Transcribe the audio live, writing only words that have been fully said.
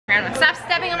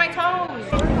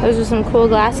Those are some cool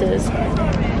glasses.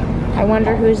 I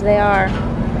wonder whose they are.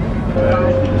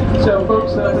 So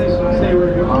folks, please stay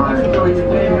where you are. Enjoy your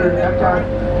day here at Epcot.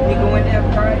 You go into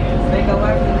Epcot and make a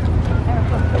left.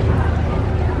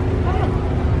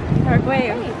 Park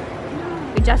wave.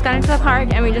 We just got into the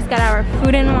park and we just got our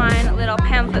food and wine little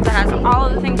pamphlet that has all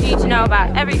of the things you need to know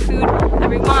about every food,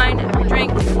 every wine, every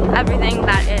drink, everything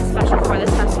that is special for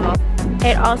this festival.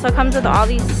 It also comes with all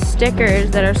these stickers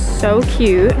that are so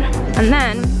cute. And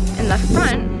then in the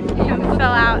front, you have to fill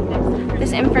out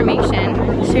this information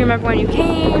so you remember when you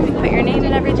came, you put your name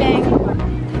and everything.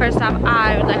 The first stop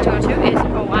I would like to go to is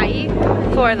Hawaii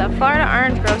for the Florida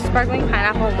Orange Grove Sparkling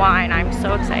Pineapple Wine. I'm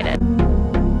so excited.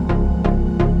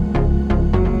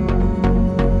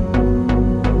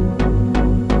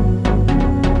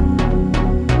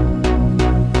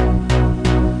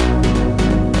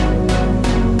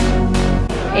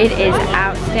 It is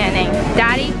outstanding.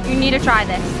 Daddy, you need to try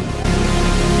this.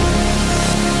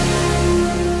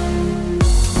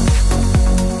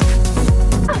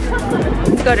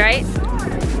 It's good, right?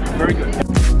 Very good.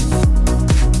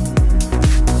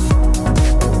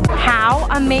 How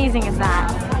amazing is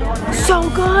that? So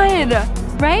good,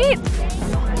 right?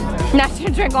 Not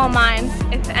to drink all mine.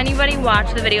 If anybody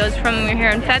watched the videos from when we were here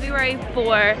in February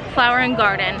for Flower and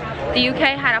Garden, the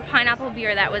UK had a pineapple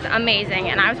beer that was amazing,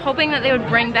 and I was hoping that they would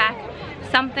bring back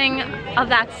something of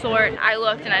that sort. I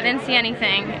looked and I didn't see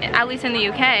anything, at least in the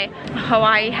UK.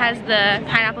 Hawaii has the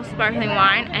pineapple sparkling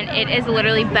wine, and it is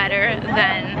literally better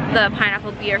than the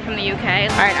pineapple beer from the UK.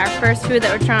 All right, our first food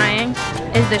that we're trying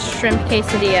is the shrimp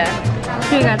quesadilla.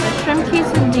 So we got the shrimp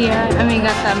quesadilla, and we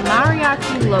got the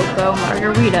mariachi loco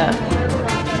margarita.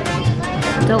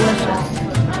 Delicious.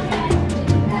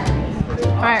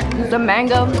 All right, the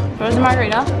mango frozen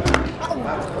margarita.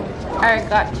 Erik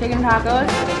got chicken tacos,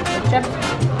 chips,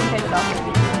 and queso.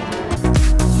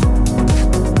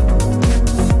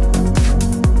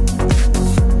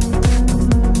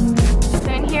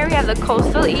 So in here we have the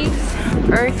coastal eats,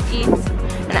 earth eats,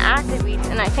 and active eats.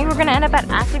 And I think we're gonna end up at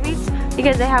active eats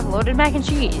because they have loaded mac and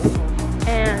cheese.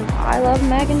 And I love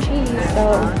mac and cheese,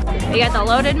 so. We got the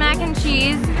loaded mac and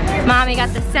cheese. Mommy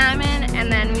got the salmon,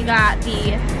 and then we got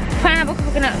the pineapple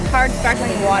coconut hard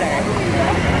sparkling water.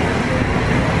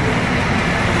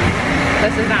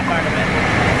 This is not part of it.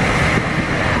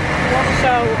 We're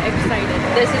so excited.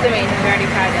 This is amazing. We already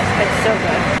tried this. It's so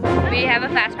good. We have a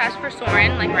fast pass for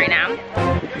Soarin, like right now.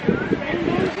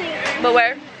 But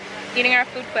we're eating our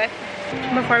food quick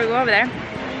before we go over there.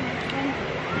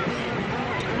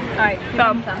 Alright,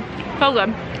 so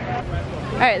good.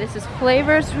 Alright, this is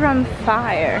flavors from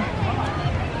fire.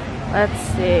 Let's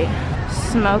see.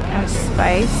 Smoke and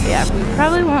spice. Yeah, we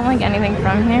probably won't like anything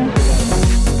from here.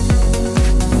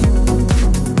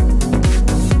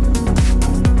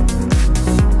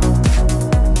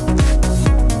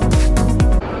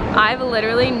 I've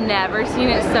literally never seen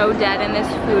it so dead in this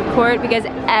food court because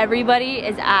everybody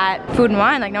is at Food and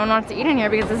Wine. Like, no one wants to eat in here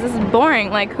because this is boring.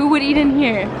 Like, who would eat in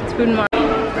here? It's Food and Wine.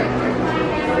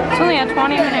 It's only a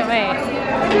 20-minute wait.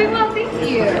 We will be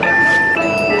here.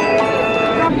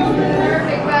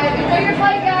 Enjoy your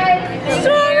flight, guys.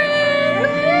 Soarin!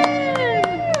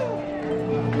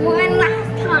 One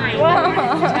last time. One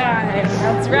last time.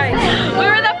 That's right. We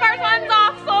were the first ones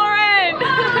off Soarin!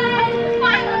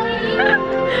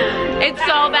 It's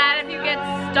so bad if you get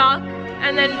stuck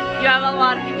and then you have a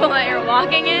lot of people that you're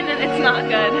walking in and it's not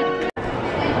good.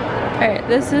 Alright,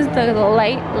 this is the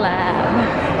light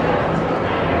lab.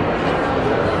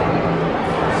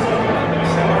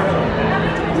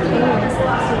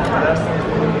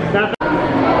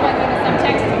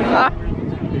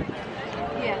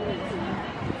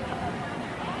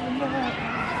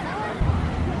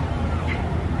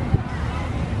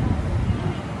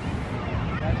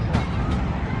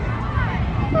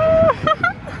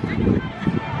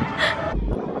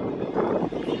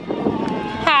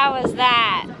 How was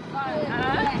that?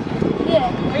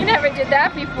 Yeah. We never did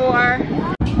that before.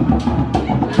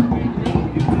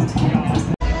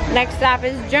 Next stop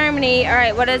is Germany. All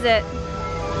right, what is it?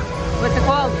 What's it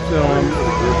called?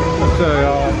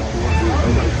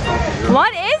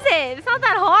 What is it? It's not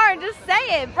that hard. Just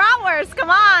say it. Bratwurst, come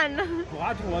on.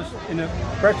 Bratwurst in a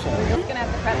pretzel. Just gonna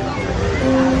have the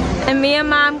pretzel. And me and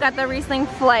Mom got the Riesling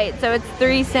Flight, so it's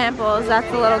 3 samples. That's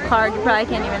the little card. You probably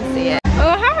can't even see it.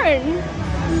 Oh, hard.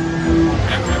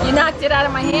 You knocked it out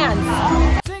of my hands.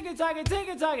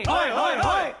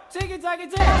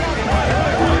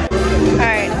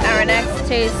 Alright, our next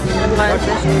taste was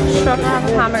this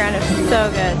strawberry pomegranate. It's so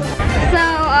good. So,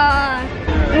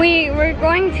 we're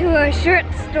going to a shirt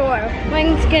store.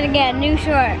 Wayne's gonna get a new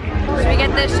shirt. Should we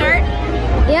get this shirt?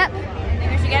 Yep.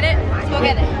 Think we should get it? Let's go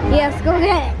get it.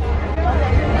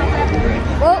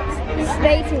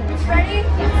 Way too much. Ready?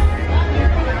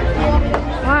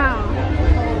 Wow.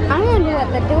 I don't know what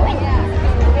they're doing.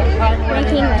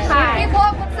 Making the pie. Hey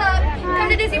vlog, what's up? Come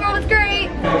to Disney World, it's great.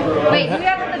 Wait, you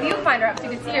have the viewfinder up so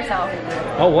you can see yourself.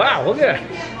 Oh wow, look at that.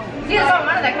 See, there's all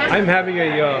one of that kind. I'm having a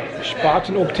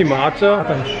Spatzen Optimata.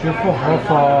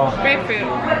 Grapefruit.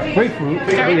 Grapefruit.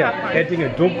 Oh yeah, adding a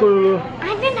dunkel.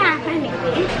 I didn't have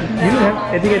anything. You didn't have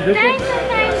adding a dunkel?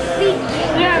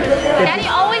 Daddy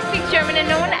always speaks German and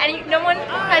no one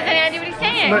has any idea what he's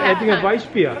saying. No, adding a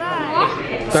Weißbier.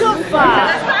 Super.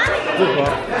 Super.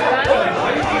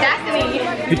 Destiny.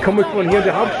 Die komme ich von hier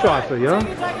der Hauptstraße, ja?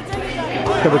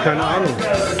 Ich habe keine Ahnung.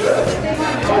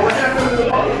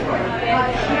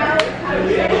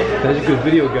 That's a good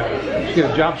video, guys. Just get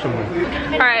a job somewhere.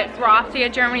 Alright, so we're off to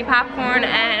get Germany popcorn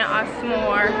and some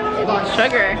more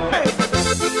sugar.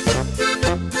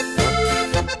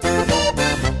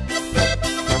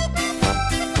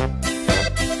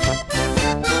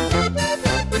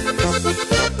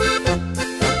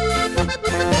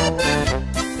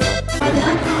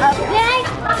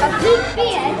 A big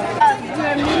bit of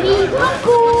Germany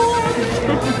popcorn.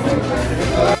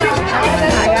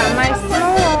 I got my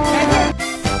s'more.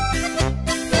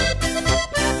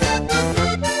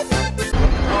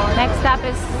 Next stop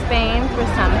is Spain for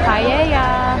some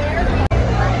paella.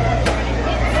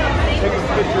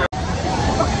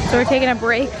 So we're taking a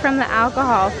break from the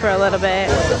alcohol for a little bit.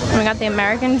 And we got the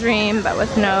American Dream, but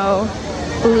with no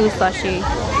blue slushy.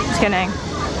 Just kidding.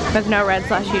 With no red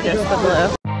slushy, just the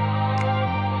blue.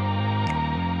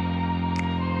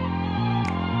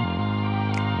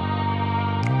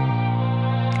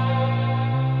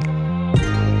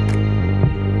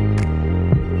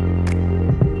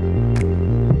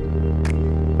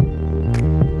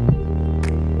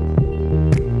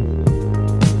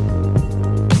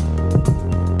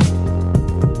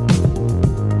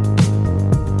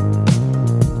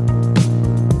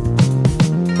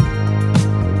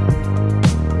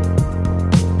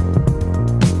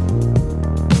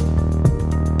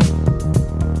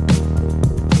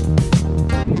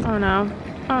 Oh no.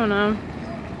 Oh no.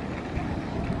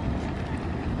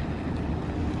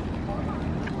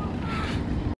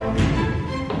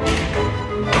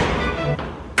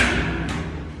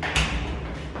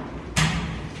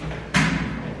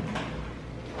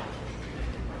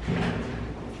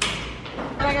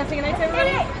 Am I gonna sing a nice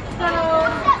everybody?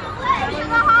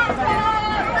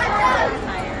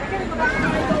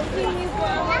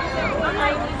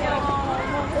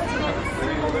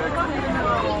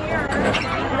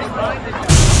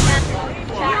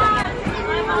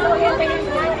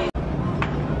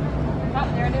 Oh,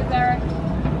 there it is, Eric.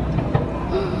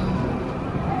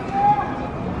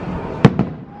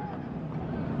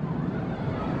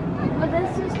 But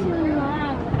this is too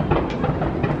loud.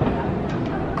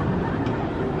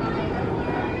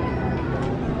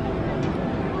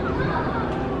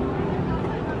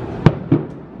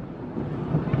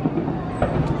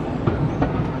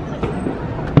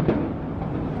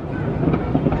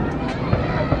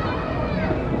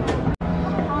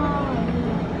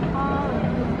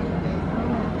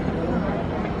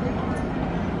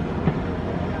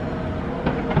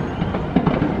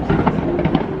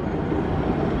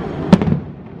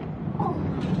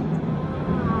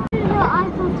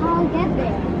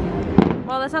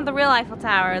 Well, that's not the real Eiffel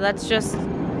Tower. That's just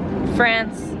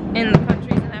France in the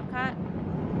countries in Epcot.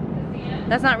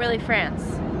 That's not really France.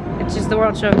 It's just the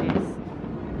World Showcase.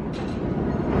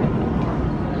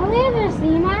 Have you ever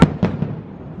seen that?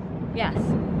 Yes.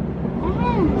 I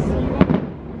haven't seen it.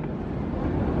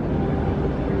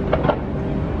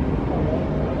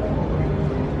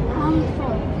 I'm so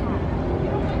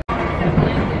tired.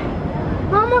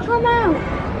 Mama, come out!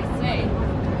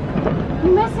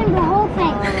 You're missing the whole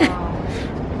thing.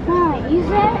 Alright, you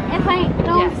said if I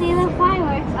don't see the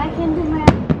fireworks, I can do my...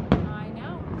 I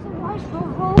know. So watch the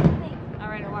whole thing.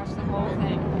 Alright, I'll watch the whole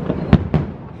thing.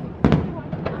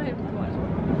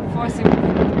 I'm Forcing me to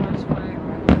watch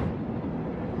fireworks.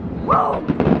 Whoa!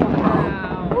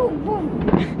 Wow. Boom, boom.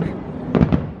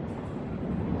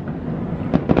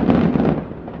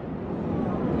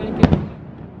 Pretty good.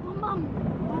 Mom.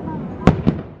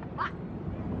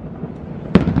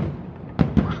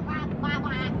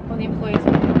 Well, the employees are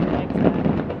like that.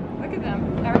 Look at them.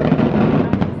 Eric.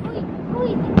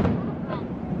 Wait.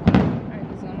 Alright,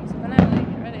 this one's finale.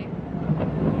 Get ready.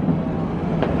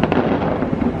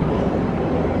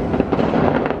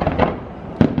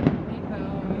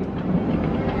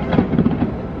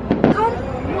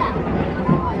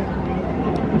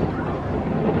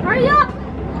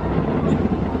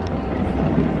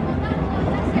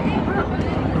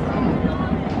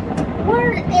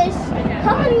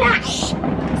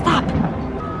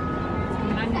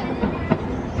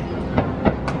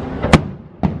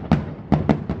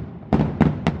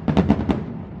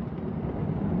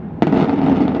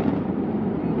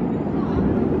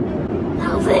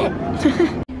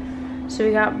 So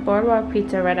we got Boardwalk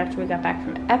pizza right after we got back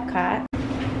from Epcot.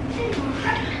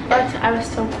 But I was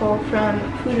still full from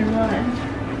food and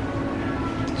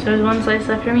wine. So there's one slice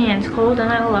left for me and it's cold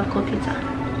and I love cold pizza.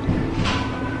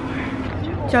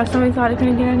 Just when we thought it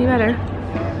couldn't get any better,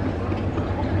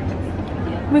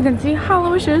 we can see hollow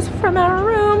wishes from our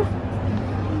room.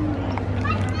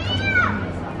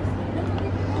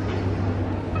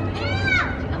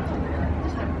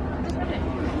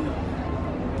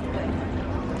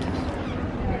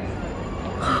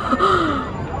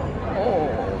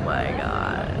 Oh my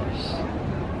gosh.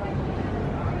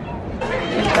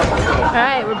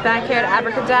 Alright, we're back here at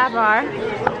Abracadabar.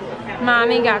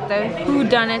 Mommy got the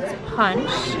whodunits punch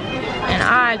and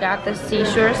I got the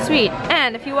seashore sweet.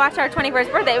 And if you watch our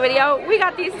 21st birthday video, we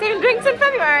got these same drinks in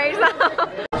February. So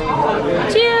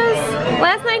cheers!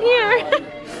 Last night here.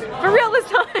 For real this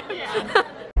time.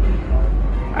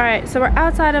 Alright, so we're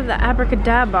outside of the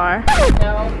Abracadabar.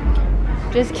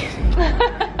 Just kidding.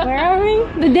 Where are we?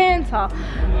 The dance hall.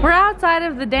 We're outside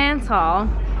of the dance hall.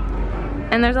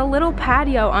 And there's a little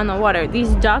patio on the water.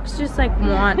 These ducks just like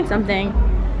want something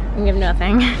and give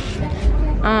nothing.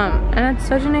 And it's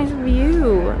such a nice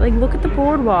view. Like, look at the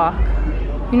boardwalk.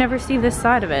 You never see this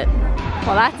side of it.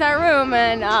 Well, that's our room,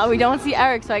 and we don't see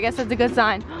Eric, so I guess that's a good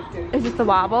sign. Is this the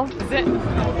wobble? Is it?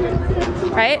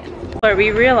 Right? Where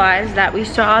we realized that we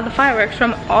saw the fireworks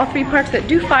from all 3 parks that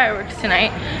do fireworks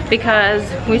tonight, because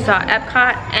we saw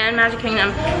Epcot and Magic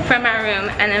Kingdom from our room,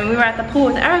 and then we were at the pool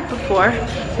with Eric before.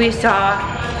 We saw,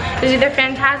 it was either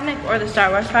Fantasmic or the Star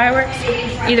Wars fireworks.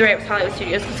 Either way, it was Hollywood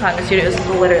Studios, because Hollywood Studios is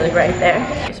literally right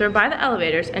there. So we're by the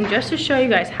elevators, and just to show you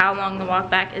guys how long the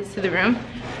walk back is to the room,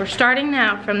 we're starting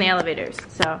now from the elevators,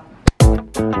 so.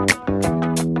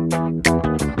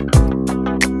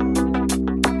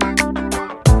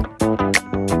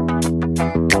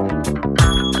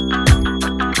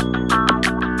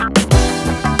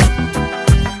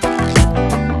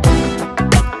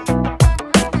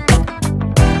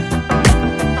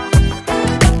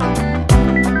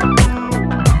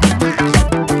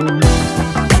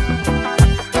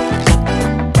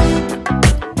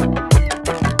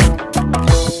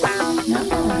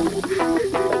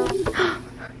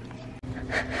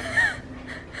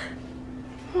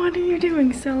 What are you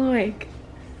doing, still awake?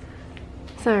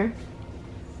 Sir?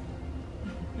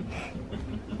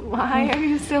 Why are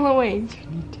you still awake?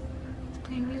 Just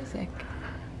playing music.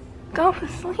 Go to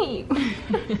sleep.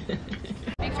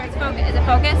 Make sure it's focused. Is it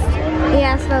focused?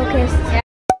 Yeah, it's focused. Yeah?